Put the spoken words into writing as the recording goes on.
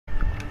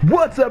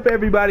What's up,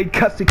 everybody?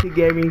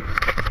 Custom-Kit-Gamin,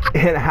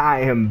 and I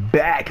am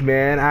back,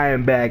 man. I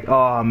am back.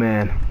 Oh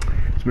man,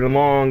 it's been a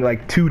long,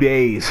 like, 2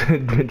 days.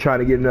 Been trying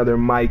to get another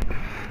mic,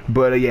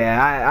 but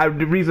yeah,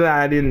 the reason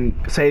I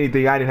didn't say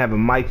anything, I didn't have a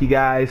mic, you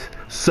guys.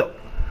 So,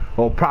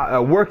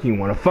 a working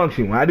one, a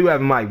functioning one. I do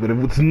have a mic, but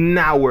it's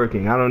not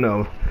working. I don't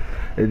know.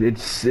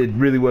 It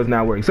really was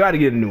not working, so I had to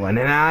get a new one,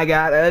 and I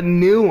got a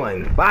new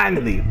one.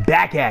 Finally,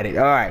 back at it.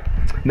 All right,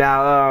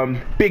 now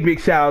big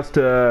shout outs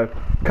to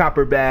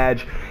Copper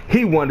Badge.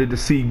 He wanted to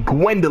see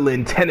Gwen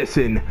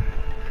Tennyson.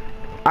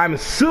 I'm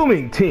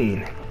assuming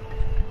teen.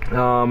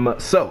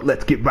 So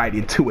let's get right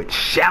into it,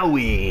 shall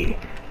we?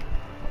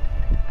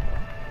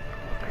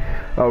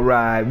 All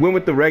right, went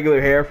with the regular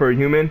hair for a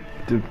human.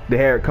 The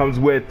hair it comes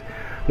with.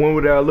 One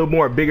with a little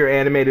more bigger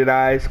animated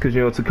eyes, because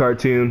you know it's a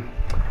cartoon.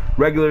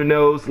 Regular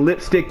nose,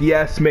 lipstick,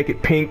 yes, make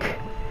it pink.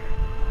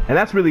 And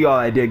that's really all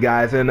I did,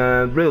 guys. And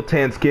real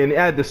tan skin.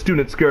 Add the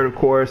student skirt, of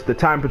course. The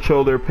time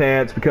patroller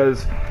pants,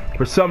 because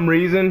for some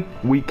reason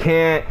we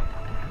can't,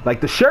 like,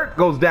 the shirt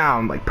goes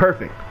down like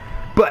perfect,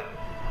 but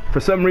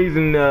for some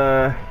reason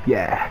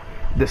yeah,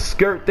 the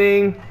skirt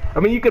thing, I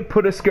mean, you could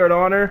put a skirt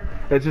on her,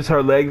 it's just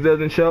her legs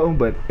doesn't show.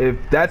 But if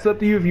that's up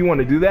to you, if you want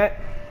to do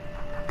that,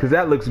 because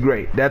that looks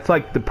great. That's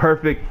like the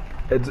perfect,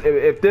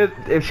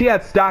 if she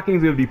had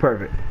stockings, it would be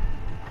perfect.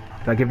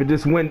 Like, if it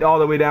just went all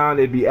the way down,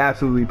 it'd be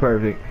absolutely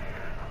perfect.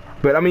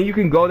 But I mean, you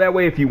can go that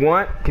way if you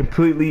want.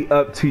 Completely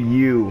up to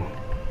you.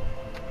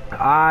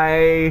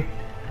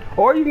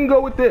 Or you can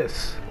go with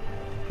this.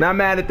 Not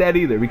mad at that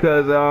either,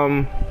 because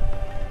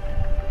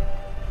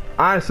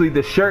honestly,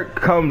 the shirt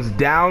comes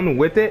down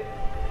with it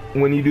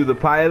when you do the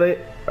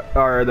pilot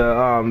or the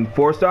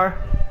 4-star.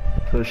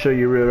 So I'll show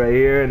you real right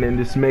here, and then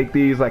just make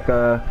these like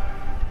a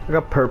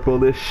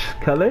purplish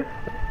color,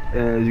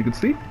 as you can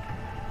see.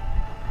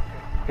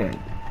 And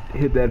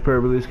hit that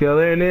purplish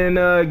color, and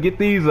then get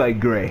these like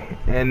gray,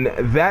 and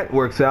that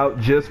works out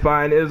just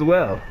fine as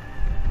well.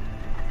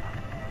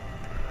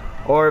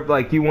 Or if,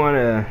 like, you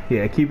wanna,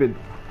 yeah, keep it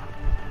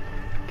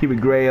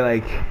gray,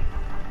 like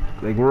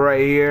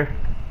right here,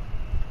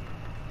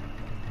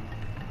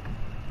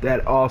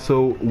 that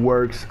also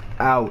works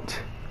out,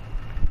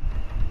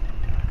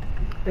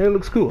 and it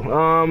looks cool.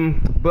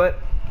 But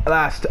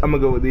last, I'm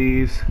gonna go with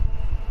these.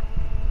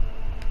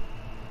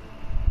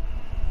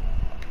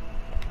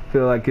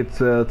 Feel like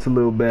it's a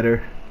little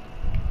better.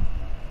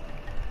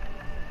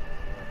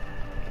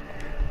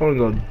 I want to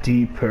go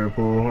deep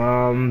purple.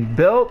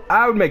 Belt,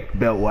 I would make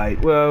belt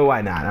white. Well,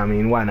 why not? I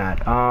mean, why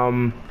not?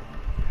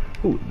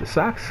 Ooh, the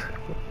socks.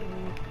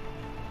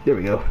 There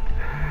we go.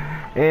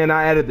 And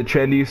I added the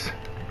trendies,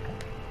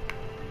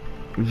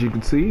 as you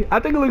can see. I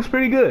think it looks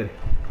pretty good.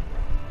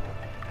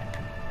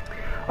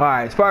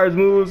 Alright, as far as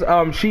moves,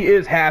 she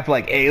is half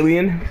like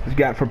alien. She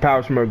got her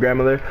powers from her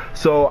grandmother.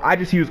 So I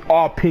just use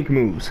all pink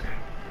moves.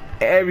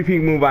 Every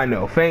pink move I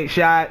know. Faint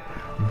shot,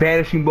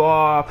 vanishing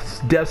ball,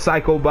 death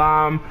cycle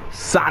bomb,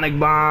 sonic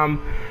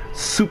bomb,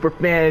 super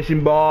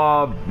vanishing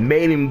ball,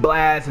 maiden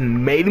blast,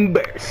 and maiden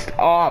burst.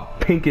 All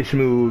pinkish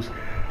moves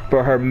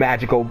for her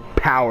magical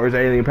powers,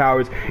 alien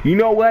powers. You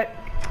know what?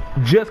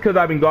 Just because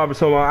I've been gone for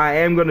so long, I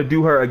am going to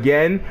do her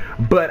again,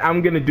 but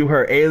I'm going to do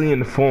her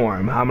alien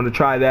form. I'm going to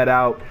try that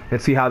out and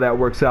see how that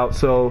works out,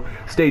 so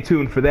stay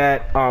tuned for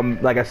that.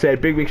 Like I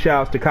said, big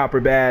shout outs to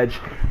Copper Badge.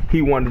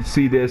 He wanted to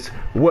see this.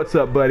 What's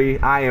up, buddy?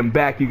 I am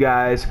back, you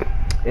guys,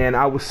 and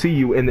I will see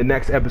you in the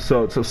next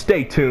episode, so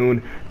stay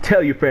tuned.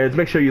 Tell your friends.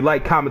 Make sure you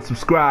like, comment,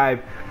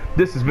 subscribe.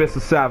 This is Mr.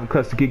 Sal from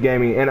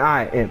Custom-Kit-Gamin, and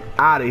I am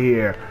out of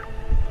here.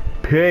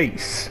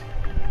 Peace.